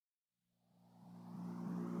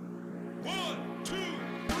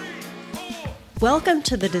Welcome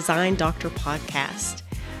to the Design Doctor podcast,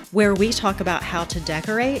 where we talk about how to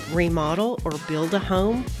decorate, remodel, or build a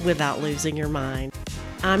home without losing your mind.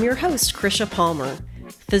 I'm your host, Krisha Palmer,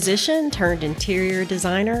 physician turned interior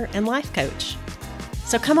designer and life coach.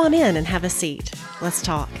 So come on in and have a seat. Let's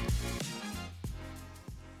talk.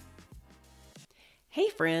 Hey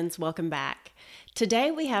friends, welcome back.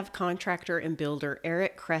 Today we have contractor and builder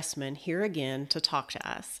Erik Chrestman here again to talk to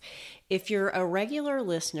us. If you're a regular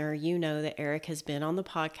listener, you know that Erik has been on the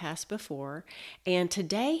podcast before, and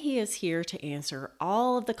today he is here to answer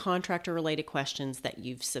all of the contractor-related questions that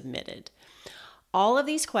you've submitted. All of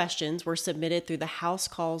these questions were submitted through the House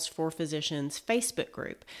Calls for Physicians Facebook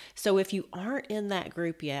group, so if you aren't in that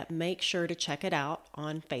group yet, make sure to check it out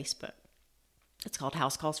on Facebook. It's called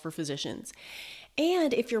House Calls for Physicians.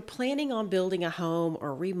 And if you're planning on building a home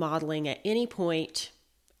or remodeling at any point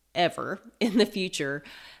ever in the future,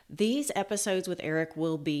 these episodes with Erik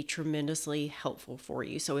will be tremendously helpful for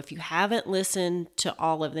you. So if you haven't listened to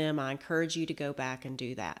all of them, I encourage you to go back and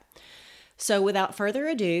do that. So without further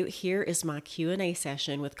ado, here is my Q&A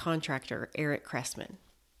session with contractor Erik Chrestman.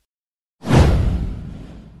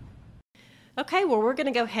 Okay, well, we're going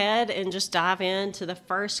to go ahead and just dive into the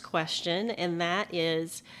first question, and that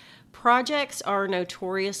is, projects are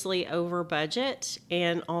notoriously over budget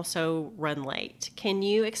and also run late. Can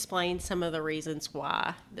you explain some of the reasons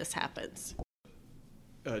why this happens?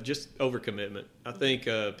 Just overcommitment. I think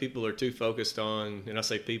people are too focused on, and I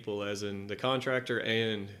say people as in the contractor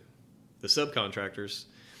and the subcontractors,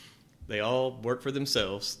 they all work for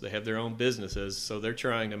themselves. They have their own businesses, so they're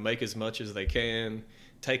trying to make as much as they can,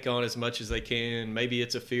 take on as much as they can. Maybe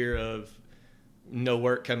it's a fear of no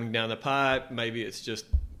work coming down the pipe. Maybe it's just,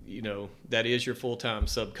 that is your full-time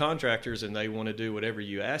subcontractors and they want to do whatever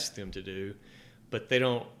you ask them to do, but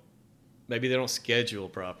maybe they don't schedule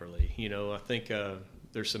properly. I think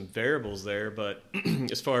there's some variables there, but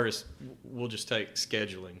as far as, we'll just take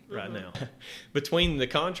scheduling right now. Between the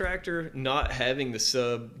contractor not having the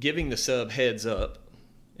sub, giving the sub heads up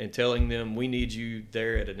and telling them we need you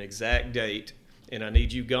there at an exact date and I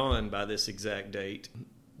need you gone by this exact date,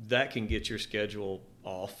 that can get your schedule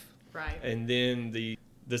off. Right. And then the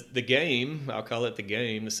game, I'll call it the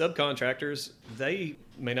game, the subcontractors, they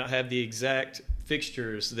may not have the exact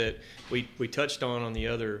fixtures that we touched on the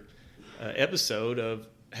other episode of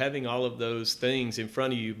having all of those things in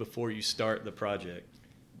front of you before you start the project.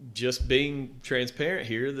 Just being transparent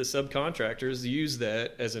here, the subcontractors use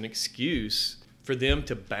that as an excuse for them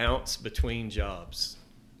to bounce between jobs.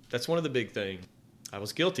 That's one of the big things. I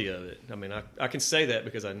was guilty of it. I mean, I can say that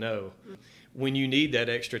because I know. When you need that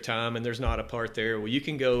extra time and there's not a part there, well, you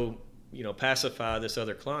can go, pacify this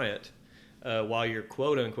other client while you're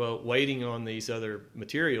quote unquote waiting on these other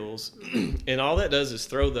materials, and all that does is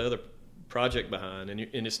throw the other project behind, and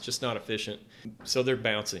it's just not efficient. So they're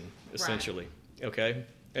bouncing essentially, right. Okay,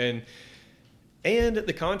 and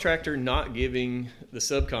the contractor not giving the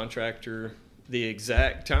subcontractor the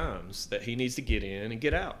exact times that he needs to get in and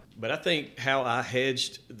get out. But I think how I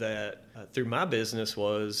hedged that through my business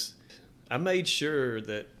was, I made sure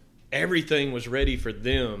that everything was ready for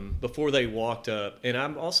them before they walked up. And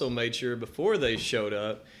I also made sure before they showed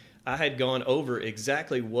up, I had gone over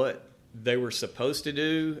exactly what they were supposed to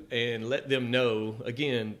do and let them know,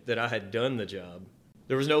 again, that I had done the job.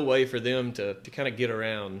 There was no way for them to kind of get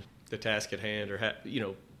around the task at hand or,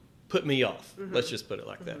 put me off. Mm-hmm. Let's just put it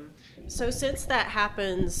like that. So since that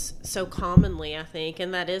happens so commonly, I think,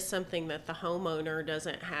 and that is something that the homeowner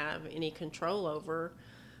doesn't have any control over,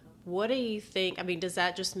 what do you think? I mean, does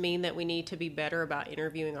that just mean that we need to be better about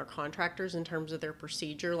interviewing our contractors in terms of their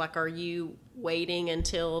procedure? Like, are you waiting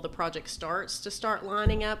until the project starts to start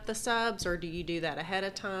lining up the subs, or do you do that ahead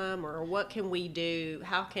of time? Or what can we do?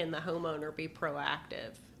 How can the homeowner be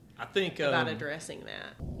proactive I think about addressing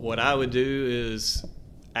that? What I would do is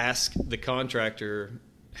ask the contractor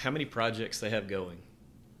how many projects they have going.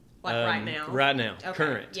 Like right now? Right now, okay.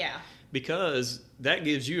 Current. Yeah. Because that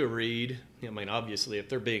gives you a read. I mean, obviously, if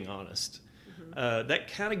they're being honest, that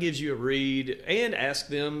kind of gives you a read. And ask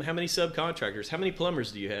them, how many subcontractors, how many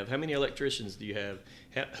plumbers do you have? How many electricians do you have?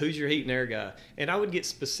 Who's your heat and air guy? And I would get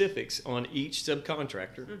specifics on each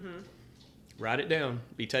subcontractor. Mm-hmm. Write it down.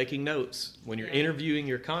 Be taking notes. When you're interviewing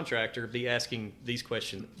your contractor, be asking these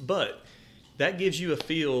questions. But that gives you a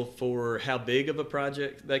feel for how big of a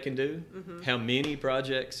project they can do, how many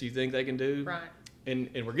projects you think they can do. Right. And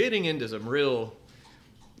we're getting into some real,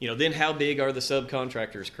 then how big are the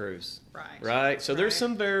subcontractors' crews? Right. So there's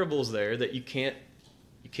some variables there that you can't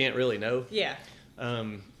really know. Yeah.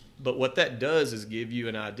 But what that does is give you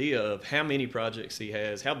an idea of how many projects he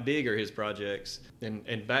has, how big are his projects,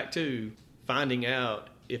 and back to finding out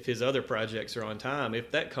if his other projects are on time.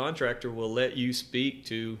 If that contractor will let you speak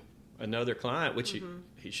to another client, which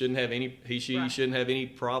he shouldn't have any, she shouldn't have any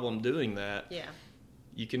problem doing that. Yeah.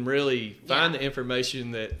 You can really find the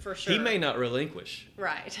information that For sure. he may not relinquish.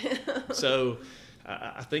 Right. So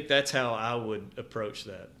I think that's how I would approach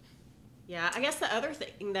that. Yeah, I guess the other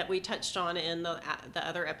thing that we touched on in the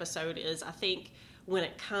other episode is, I think when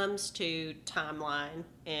it comes to timeline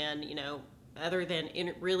and, other than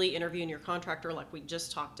really interviewing your contractor like we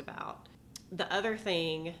just talked about, the other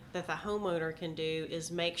thing that the homeowner can do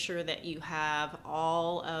is make sure that you have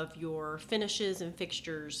all of your finishes and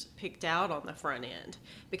fixtures picked out on the front end.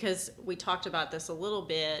 Because we talked about this a little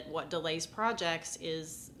bit, what delays projects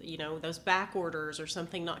is, those back orders or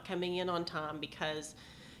something not coming in on time because,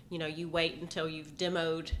 you wait until you've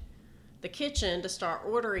demoed the kitchen to start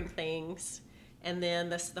ordering things. And then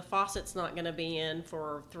the faucet's not going to be in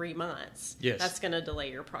for 3 months. Yes. That's going to delay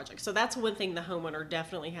your project. So that's one thing the homeowner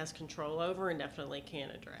definitely has control over and definitely can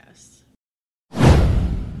address.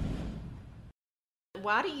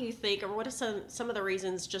 Why do you think, or what are some of the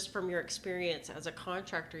reasons, just from your experience as a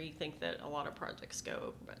contractor, you think that a lot of projects go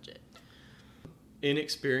over budget?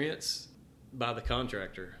 Inexperience by the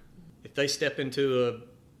contractor. If they step into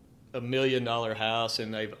a $1 million house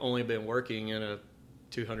and they've only been working in a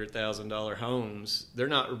 $200,000 homes, they're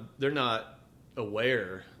not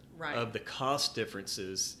aware of the cost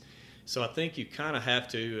differences. So I think you kind of have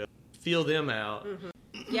to feel them out.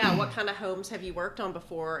 Yeah, what kind of homes have you worked on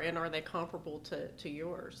before, and are they comparable to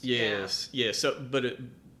yours? Yes. So,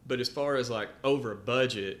 but as far as like over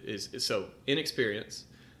budget is so inexperience.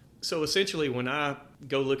 So essentially, when I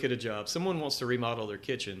go look at a job, someone wants to remodel their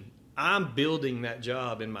kitchen. I'm building that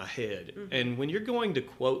job in my head, and when you're going to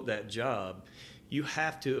quote that job, you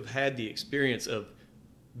have to have had the experience of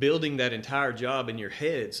building that entire job in your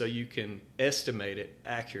head so you can estimate it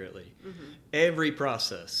accurately. Every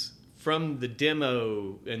process, from the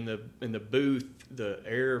demo in the booth, the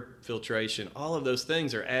air filtration, all of those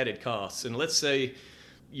things are added costs. And let's say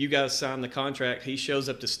you guys sign the contract, he shows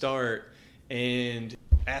up to start, and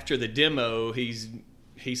after the demo, he's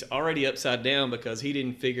already upside down because he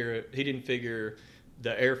didn't figure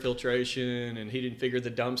the air filtration, and he didn't figure the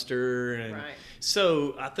dumpster. And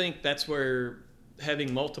so I think that's where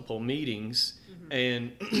having multiple meetings,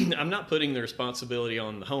 and I'm not putting the responsibility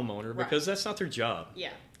on the homeowner because that's not their job. Yeah.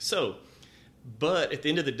 So, but at the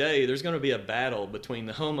end of the day, there's going to be a battle between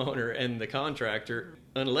the homeowner and the contractor,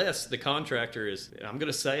 unless the contractor is, I'm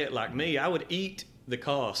going to say it like me, I would eat the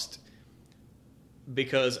cost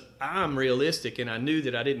because I'm realistic and I knew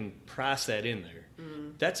that I didn't price that in there.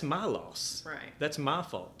 That's my loss. Right. That's my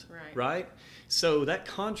fault. Right? So that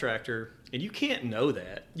contractor, and you can't know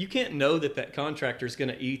that. You can't know that contractor is going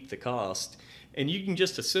to eat the cost, and you can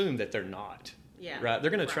just assume that they're not. Yeah. Right?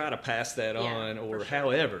 They're going to try to pass that on or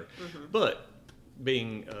however. But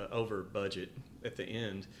being over budget at the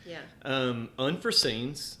end. Yeah.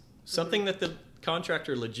 Unforeseens, something that the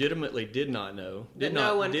contractor legitimately did not know.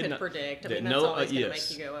 No one could predict. I mean, that's always going to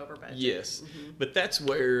make you go over budget. Yes. But that's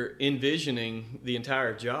where envisioning the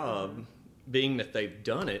entire job, being that they've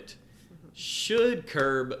done it, should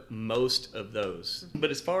curb most of those. But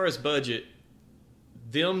as far as budget,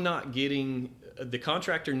 the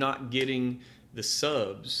contractor not getting the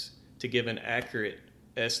subs to give an accurate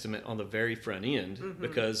estimate on the very front end,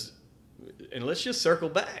 because, and let's just circle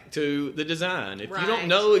back to the design. If you don't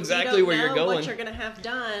know exactly where you're going, what you're going to have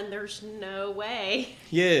done, there's no way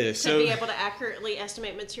to be able to accurately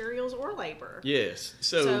estimate materials or labor. Yes.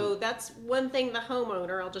 So that's one thing the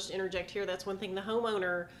homeowner, I'll just interject here, that's one thing the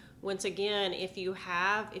homeowner, once again, if you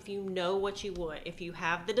know what you want, if you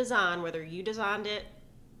have the design, whether you designed it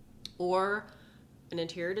or an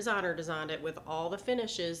interior designer designed it with all the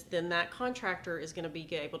finishes, then that contractor is going to be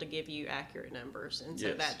able to give you accurate numbers. And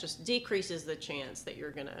so that just decreases the chance that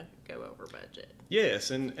you're going to go over budget.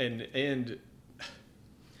 Yes, and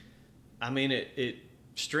I mean, it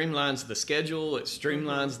streamlines the schedule, it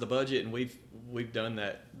streamlines the budget, and we've done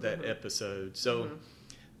that episode. So,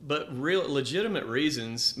 but real legitimate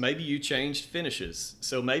reasons, maybe you changed finishes.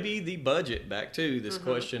 So maybe the budget, back to this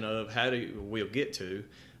question of how do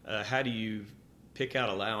you pick out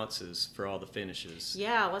allowances for all the finishes?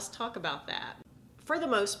 Yeah, let's talk about that. For the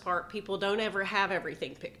most part, people don't ever have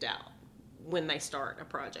everything picked out when they start a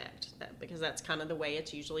project, because that's kind of the way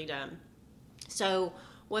it's usually done. So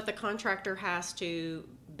what the contractor has to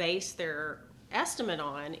base their estimate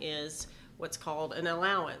on is what's called an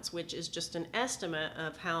allowance, which is just an estimate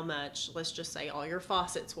of how much, let's just say, all your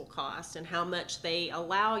faucets will cost and how much they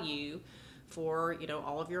allow you for,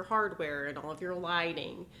 all of your hardware and all of your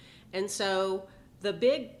lighting. And so the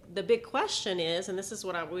big question is, and this is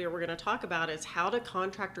what we're going to talk about, is how do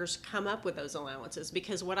contractors come up with those allowances?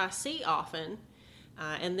 Because what I see often,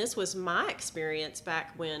 and this was my experience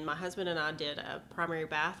back when my husband and I did a primary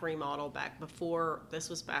bath remodel back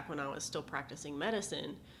when I was still practicing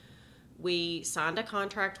medicine. We signed a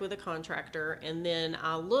contract with a contractor, and then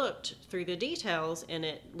I looked through the details, and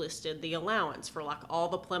it listed the allowance for like all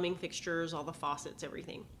the plumbing fixtures, all the faucets,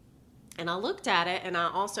 everything. And I looked at it, and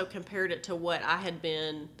I also compared it to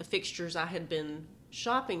the fixtures I had been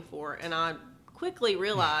shopping for, and I quickly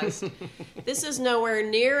realized this is nowhere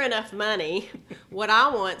near enough money. What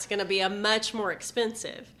I want is going to be a much more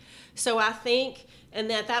expensive. So I think,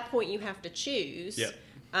 and at that point you have to choose.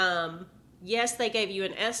 Yep. Yes, they gave you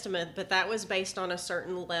an estimate, but that was based on a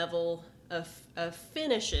certain level of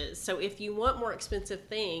finishes. So if you want more expensive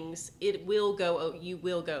things, you will go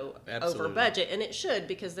Absolutely. over budget, and it should,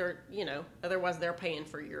 because otherwise they're paying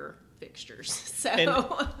for your fixtures. So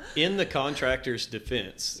and in the contractor's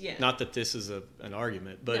defense, Yeah. not that this is an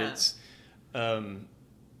argument, but No. it's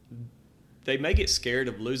they may get scared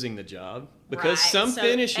of losing the job because some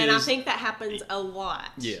finishes, and I think that happens a lot.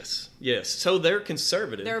 Yes. So they're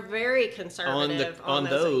conservative. They're very conservative on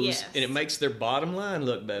those, yes. and it makes their bottom line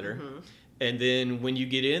look better. Mm-hmm. And then when you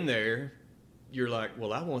get in there, you're like,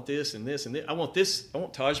 well, I want this and this and this. I want this. I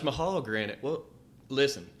want Taj Mahal granite. Well,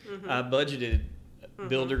 listen, I budgeted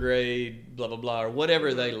builder grade, blah, blah, blah, or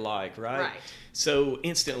whatever they like, right? Right. So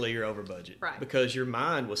instantly you're over budget. Right. Because your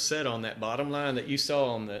mind was set on that bottom line that you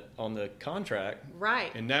saw on the contract.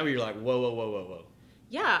 Right. And now you're like, whoa.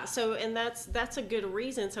 Yeah, so, and that's a good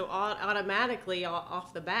reason. So automatically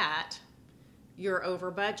off the bat, you're over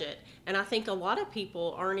budget. And I think a lot of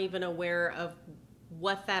people aren't even aware of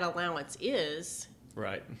what that allowance is.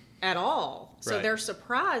 Right. At all. So Right. they're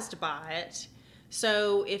surprised by it.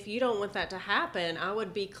 So if you don't want that to happen, I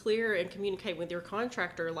would be clear and communicate with your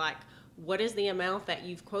contractor, like, what is the amount that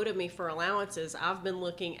you've quoted me for allowances? I've been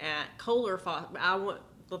looking at Kohler faucet.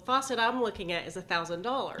 The faucet I'm looking at is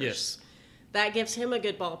 $1,000. Yes. That gives him a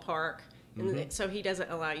good ballpark, and so he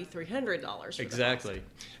doesn't allow you $300. For Exactly.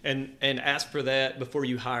 And ask for that before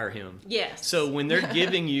you hire him. Yes. So when they're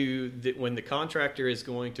giving you, when the contractor is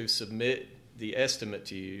going to submit the estimate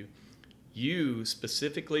to you, you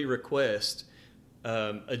specifically request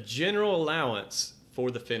a general allowance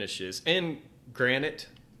for the finishes and granite,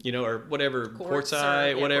 or whatever,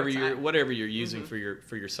 quartzite, whatever you're using for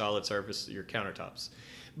your solid surface, your countertops.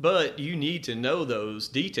 But you need to know those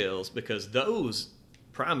details, because those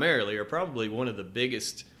primarily are probably one of the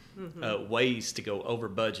biggest ways to go over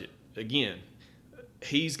budget. Again,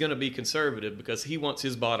 he's going to be conservative because he wants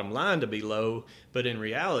his bottom line to be low, but in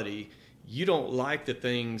reality, you don't like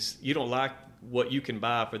what you can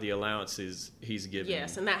buy for the allowances he's giving.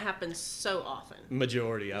 Yes, and that happens so often.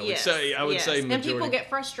 Majority, I would say majority. And people get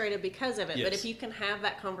frustrated because of it. Yes. But if you can have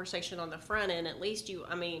that conversation on the front end, at least the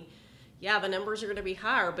numbers are going to be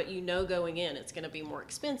higher, but going in, it's going to be more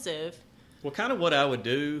expensive. Well, kind of what I would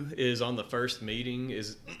do is on the first meeting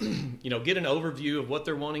is, get an overview of what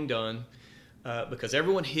they're wanting done. Because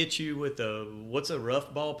everyone hits you with what's a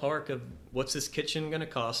rough ballpark of what's this kitchen going to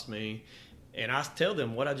cost me. And I tell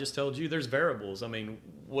them what I just told you. There's variables. I mean,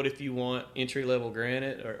 what if you want entry-level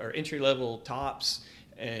granite or entry-level tops,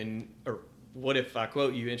 or what if I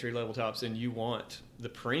quote you entry-level tops and you want the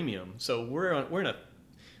premium? So we're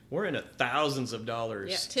in a thousands of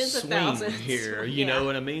dollars tens of swing thousands here. You know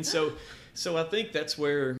what I mean? So I think that's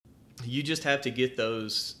where you just have to get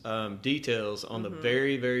those details on the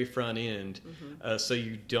very, very front end, so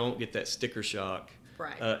you don't get that sticker shock,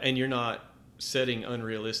 Right. And you're not setting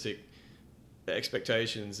unrealistic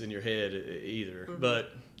expectations in your head either.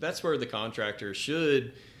 But that's where the contractor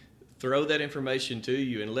should throw that information to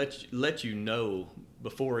you and let you know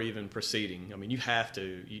before even proceeding. I mean, you have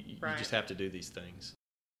to. You just have to do these things.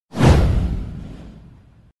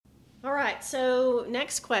 All right, so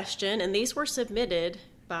next question, and these were submitted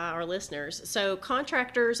by our listeners. So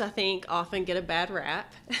contractors, I think, often get a bad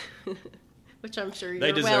rap, which I'm sure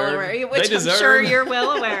you're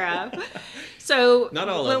well aware of. So not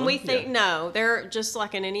all when of them. we think, no, they're just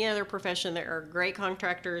like in any other profession, there are great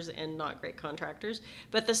contractors and not great contractors.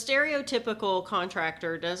 But the stereotypical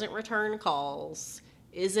contractor doesn't return calls,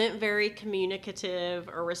 isn't very communicative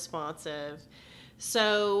or responsive.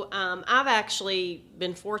 So I've actually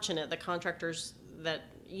been fortunate. The contractors that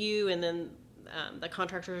you and then the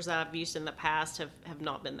contractors that I've used in the past have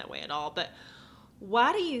not been that way at all. But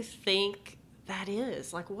why do you think that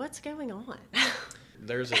is? Like, what's going on?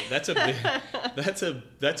 That's a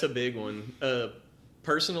big one.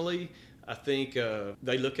 Personally, I think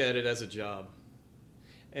they look at it as a job,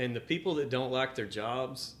 and the people that don't like their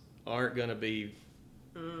jobs aren't going to be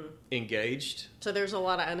engaged. So there's a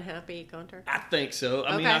lot of unhappy contractors? I think so.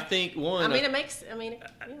 I mean, I think one...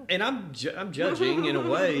 And I'm judging in a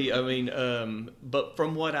way, but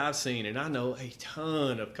from what I've seen, and I know a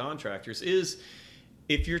ton of contractors, is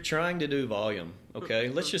if you're trying to do volume, okay,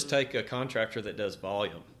 let's just take a contractor that does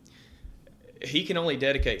volume. He can only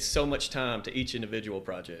dedicate so much time to each individual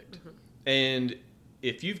project. And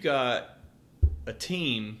if you've got a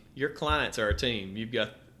team, your clients are a team.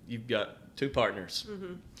 You've got two partners,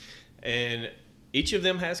 and each of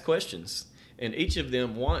them has questions, and each of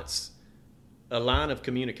them wants a line of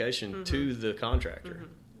communication to the contractor.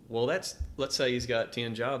 Well, let's say he's got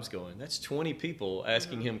 10 jobs going. That's 20 people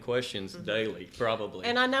asking him questions daily, probably.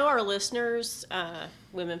 And I know our listeners,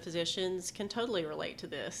 women physicians, can totally relate to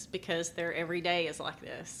this because their every day is like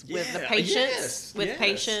this with the patients,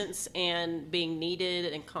 patients and being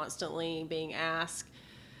needed and constantly being asked.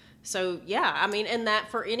 So, and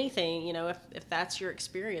that for anything, if that's your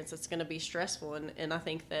experience, it's going to be stressful. And I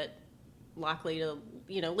think that likely to,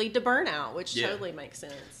 lead to burnout, which totally makes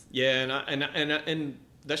sense. Yeah. And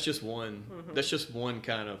that's just one, that's just one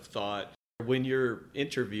kind of thought. When you're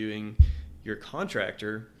interviewing your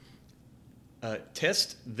contractor,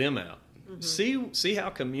 test them out. See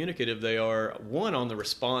how communicative they are. One, on the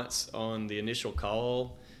response on the initial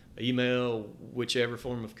call, email, whichever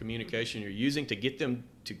form of communication you're using to get them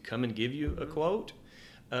to come and give you a quote,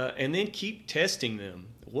 and then keep testing them.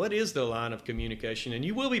 What is the line of communication? And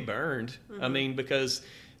you will be burned. Because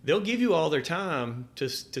they'll give you all their time to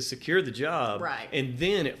secure the job, right, and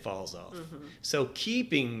then it falls off. So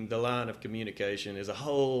keeping the line of communication is a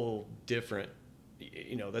whole different,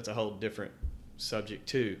 that's a whole different subject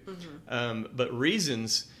too. But the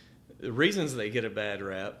reasons they get a bad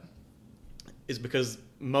rap is because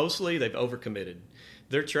mostly they've overcommitted.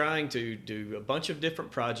 They're trying to do a bunch of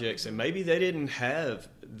different projects, and maybe they didn't have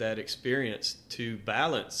that experience to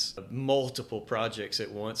balance multiple projects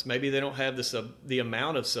at once. Maybe they don't have the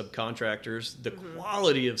amount of subcontractors, the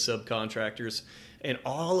quality of subcontractors, and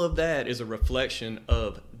all of that is a reflection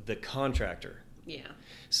of the contractor. Yeah.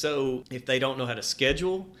 So if they don't know how to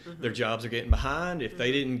schedule, their jobs are getting behind. If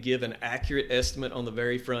they didn't give an accurate estimate on the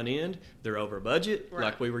very front end, they're over budget,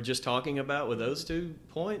 like we were just talking about with those 2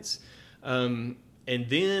 points. And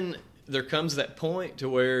then there comes that point to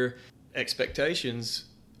where expectations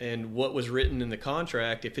and what was written in the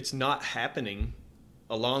contract, if it's not happening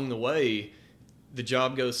along the way, the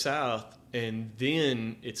job goes south, and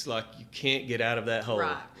then it's like you can't get out of that hole.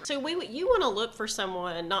 Right. So you want to look for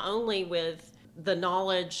someone not only with the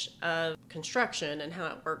knowledge of construction and how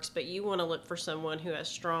it works, but you want to look for someone who has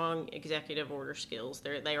strong executive order skills.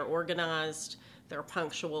 They are organized, they're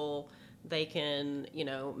punctual, they can,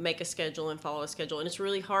 make a schedule and follow a schedule. And it's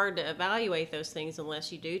really hard to evaluate those things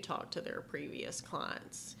unless you do talk to their previous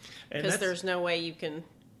clients. Because there's no way you can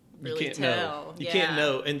really tell. You can't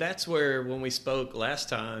know. And that's where, when we spoke last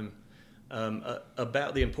time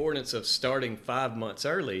about the importance of starting 5 months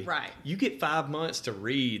early, right, you get 5 months to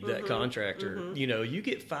read that contractor. You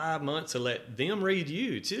get 5 months to let them read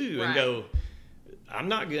you too, and go,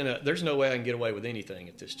 there's no way I can get away with anything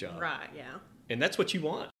at this job. Right, yeah. And that's what you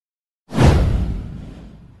want.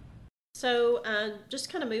 So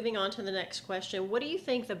just kind of moving on to the next question, what do you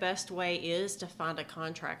think the best way is to find a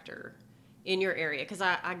contractor in your area? Because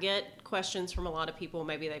I get questions from a lot of people,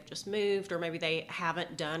 maybe they've just moved or maybe they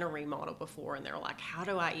haven't done a remodel before, and they're like, how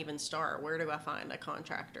do I even start? Where do I find a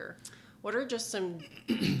contractor? What are just some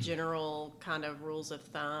general kind of rules of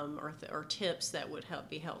thumb or tips that would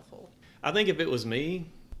be helpful? I think if it was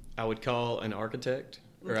me, I would call an architect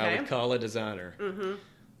or I would call a designer.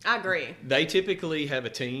 I agree. They typically have a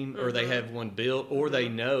team, or they have one built, or they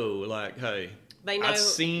know, like, hey, I've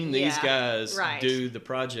seen these guys do the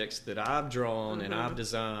projects that I've drawn and I've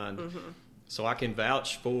designed, so I can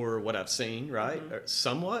vouch for what I've seen, right? Or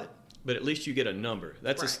somewhat, but at least you get a number.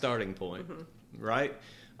 That's a starting point, right?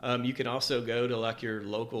 You can also go to, like, your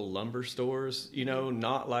local lumber stores,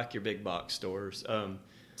 not like your big box stores.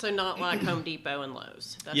 So not like Home Depot and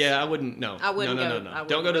Lowe's. I wouldn't. No, I wouldn't no. I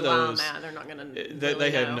Don't go to those. They're not going to. They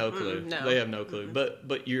have no clue. They have no clue.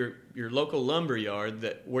 But your local lumber yard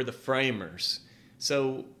were the framers.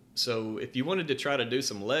 So if you wanted to try to do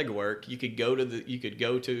some legwork, you could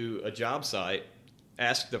go to a job site,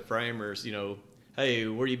 ask the framers, hey,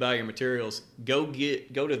 where do you buy your materials? Go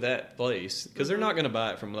to that place, because they're not going to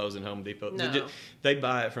buy it from Lowe's and Home Depot. No. They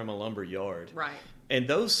buy it from a lumber yard. Right. And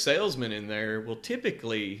those salesmen in there will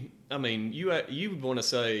typically, you want to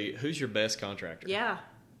say, who's your best contractor? Yeah.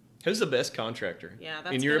 Who's the best contractor? Yeah,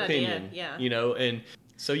 that's in your good opinion. Idea. Yeah. And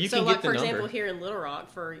so you can get the number. So, like, for example, here in Little Rock,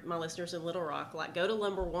 for my listeners in Little Rock, like, go to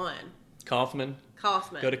Lumber One. Kaufman.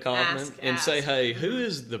 Kaufman. Go to Kaufman and say, hey, who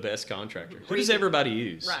is the best contractor? Who does everybody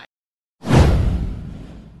use? Right.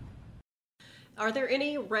 Are there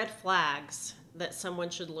any red flags that someone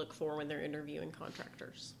should look for when they're interviewing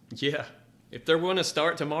contractors? Yeah. If they're going to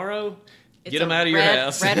start tomorrow, get them out of your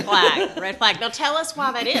house. Red flag. Red flag. Now tell us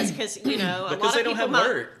why that is, because, a lot of people they don't have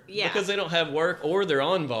work. Yeah. Because they don't have work, or they're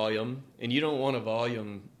on volume, and you don't want a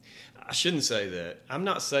volume. I shouldn't say that. I'm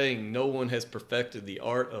not saying no one has perfected the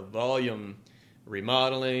art of volume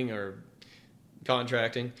remodeling or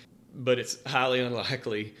contracting, but it's highly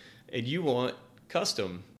unlikely, and you want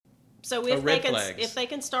custom. So if they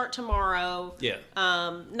can start tomorrow, yeah.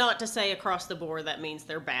 Not to say across the board that means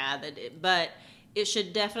they're bad, but it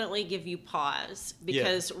should definitely give you pause,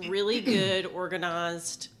 because really good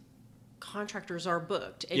organized contractors are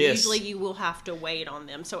booked, and usually you will have to wait on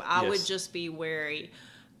them. So I would just be wary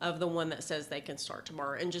of the one that says they can start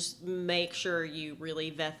tomorrow, and just make sure you really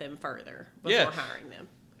vet them further before hiring them.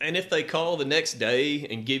 And if they call the next day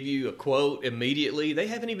and give you a quote immediately, they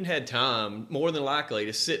haven't even had time, more than likely,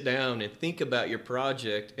 to sit down and think about your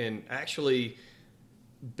project and actually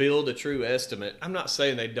build a true estimate. I'm not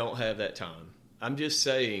saying they don't have that time. I'm just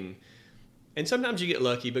saying, and sometimes you get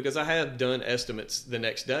lucky, because I have done estimates the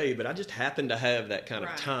next day, but I just happen to have that kind of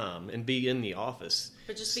time and be in the office.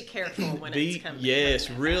 But just be careful when it's coming. Yes,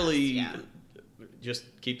 really. Just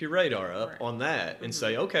keep your radar up on that and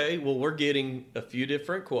say, okay, well, we're getting a few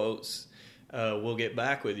different quotes. We'll get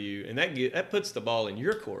back with you. And that puts the ball in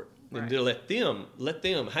your court. And to let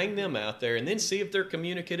them hang them out there, and then see if they're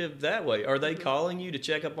communicative that way. Are they calling you to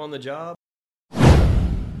check up on the job?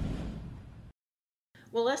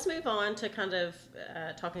 Well, let's move on to kind of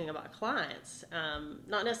talking about clients.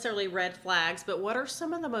 Not necessarily red flags, but what are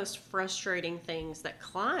some of the most frustrating things that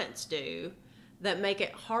clients do that make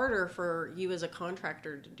it harder for you as a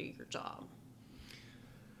contractor to do your job?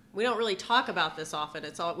 We don't really talk about this often.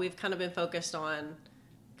 We've kind of been focused on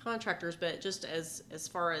contractors, but just as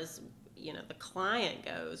far as the client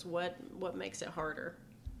goes, what makes it harder?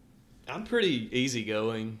 I'm pretty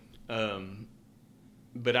easygoing,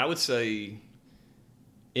 but I would say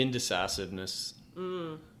indecisiveness.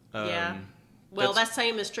 Yeah. Well, that's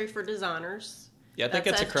same is true for designers. Yeah, I think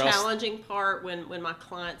that's a challenging part when my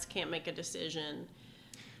clients can't make a decision.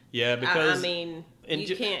 Yeah, because you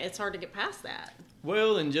can't. It's hard to get past that.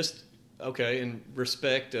 Well, and just in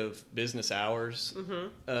respect of business hours.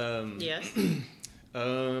 Yes.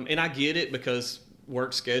 And I get it, because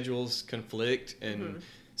work schedules conflict, and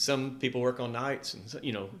some people work on nights, and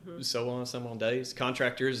so on. Some on days.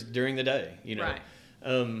 Contractors during the day. Right.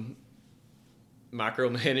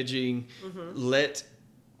 Micromanaging.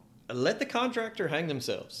 Let the contractor hang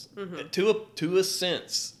themselves to a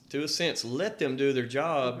sense. Let them do their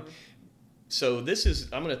job. So I'm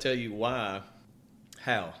going to tell you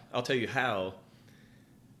how. I'll tell you how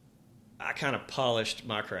I kind of polished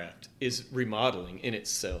my craft is remodeling in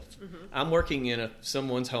itself. I'm working in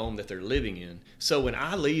someone's home that they're living in. So when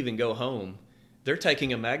I leave and go home, they're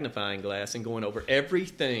taking a magnifying glass and going over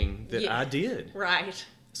everything that I did. Right.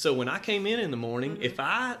 So when I came in the morning, if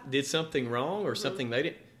I did something wrong or something they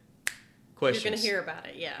didn't, questions. You're going to hear about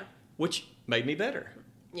it, yeah. Which made me better.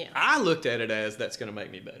 Yeah. I looked at it as that's going to make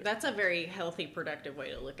me better. That's a very healthy, productive way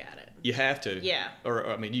to look at it. You have to. Yeah.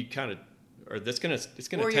 Or you kind of, it's going to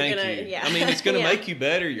tank you. Yeah. I mean, it's going to make you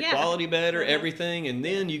better, your quality better, everything, and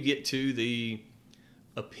then you get to the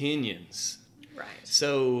opinions. Right.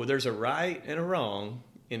 So there's a right and a wrong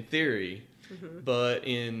in theory, but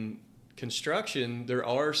in construction there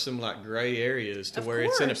are some gray areas to where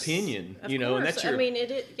it's an opinion, and that's your. I mean,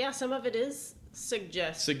 some of it is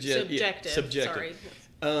subjective. Sorry.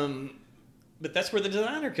 But that's where the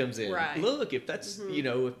designer comes in. Right. Look, if that's if you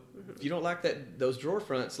don't like those drawer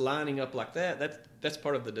fronts lining up like that's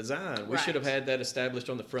part of the design. We should have had that established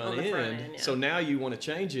on the front end. So now you want to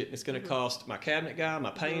change it. It's going to cost my cabinet guy,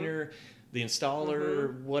 my painter, the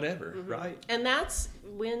installer, whatever, right? And that's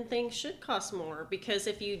when things should cost more, because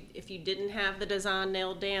if you didn't have the design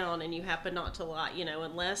nailed down and you happen not to like,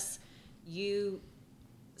 unless you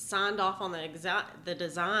signed off on the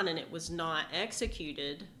design and it was not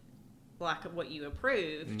executed like what you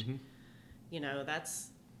approved,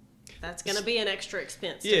 that's going to be an extra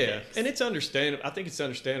expense. Yeah, to fix. And it's understandable. I think it's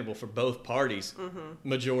understandable for both parties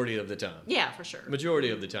majority of the time. Yeah, for sure.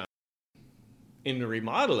 Majority of the time. In the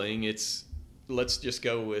remodeling, let's just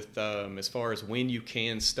go with as far as when you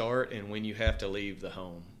can start and when you have to leave the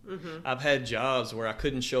home. I've had jobs where I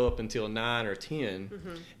couldn't show up until 9 or 10,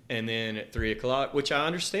 and then at 3 o'clock, which I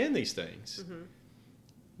understand these things.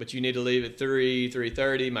 But you need to leave at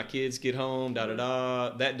 3:30. My kids get home,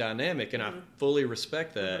 that dynamic, and I fully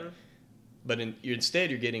respect that. but instead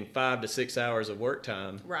you're getting 5 to 6 hours of work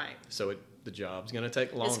time. Right. So the job's going to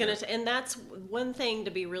take longer. It's going to, and that's one thing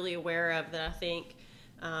to be really aware of that I think,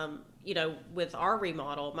 with our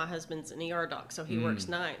remodel, my husband's an ER doc, so he works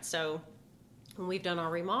nights. So when we've done our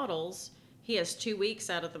remodels, he has 2 weeks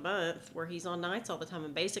out of the month where he's on nights all the time,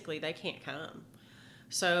 and basically they can't come.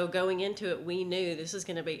 So going into it, we knew this is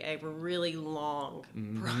going to be a really long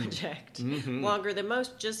project, longer than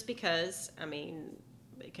most, just because,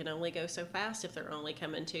 it can only go so fast if they're only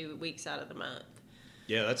coming 2 weeks out of the month.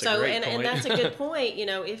 Yeah, that's a great point. And that's a good point.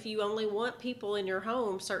 If you only want people in your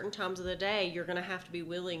home certain times of the day, you're going to have to be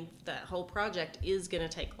willing. That whole project is going to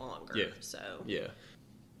take longer. Yeah. So yeah.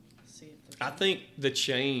 I think the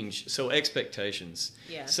change. So expectations.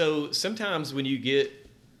 Yeah. So sometimes when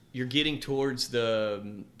you're getting towards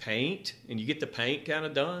the paint and you get the paint kind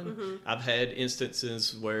of done. I've had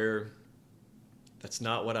instances where that's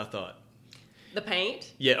not what I thought. The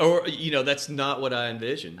paint? Yeah, or, that's not what I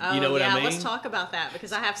envisioned. Oh, you know what I mean? Let's talk about that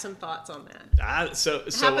because I have some thoughts on that. It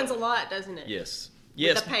happens a lot, doesn't it? Yes.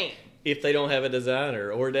 With the paint. If they don't have a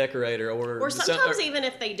designer or a decorator or sometimes even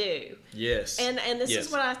if they do. Yes. And this is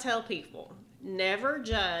what I tell people. Never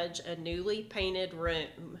judge a newly painted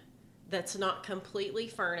room that's not completely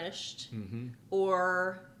furnished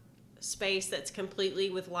or space that's completely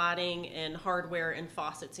with lighting and hardware and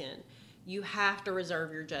faucets in. You have to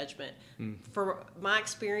reserve your judgment. For my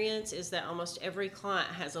experience is that almost every client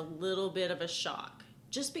has a little bit of a shock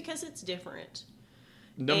just because it's different.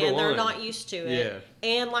 They're not used to it. Yeah.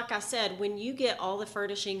 And like I said, when you get all the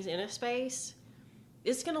furnishings in a space,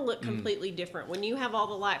 it's going to look completely different when you have all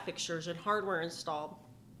the light fixtures and hardware installed.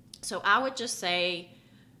 So I would just say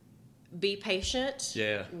be patient.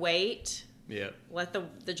 Yeah. Wait. Yeah. Let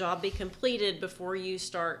the job be completed before you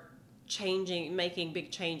start making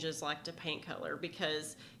big changes like to paint color,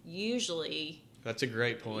 because usually that's a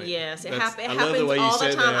great point. Yes, it happens all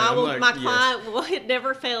the time. My client, it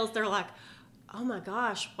never fails. They're like, "Oh my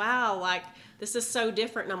gosh, wow! Like this is so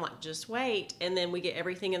different." And I'm like, "Just wait." And then we get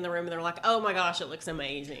everything in the room, and they're like, "Oh my gosh, it looks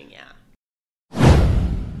amazing!" Yeah.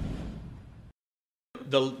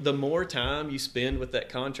 The more time you spend with that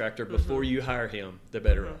contractor before you hire him, the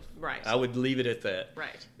better off. Right. I would leave it at that.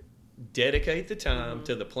 Right. Dedicate the time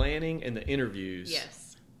to the planning and the interviews.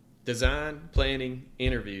 Yes. Design, planning,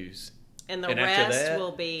 interviews. And the rest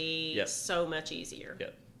will be so much easier.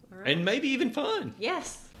 Yep. Right. And maybe even fun.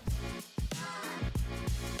 Yes.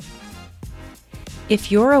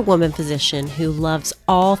 If you're a woman physician who loves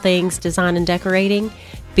all things design and decorating,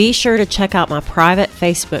 be sure to check out my private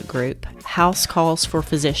Facebook group, House Calls for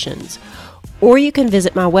Physicians, or you can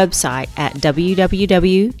visit my website at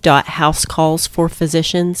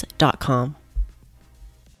www.housecallsforphysicians.com.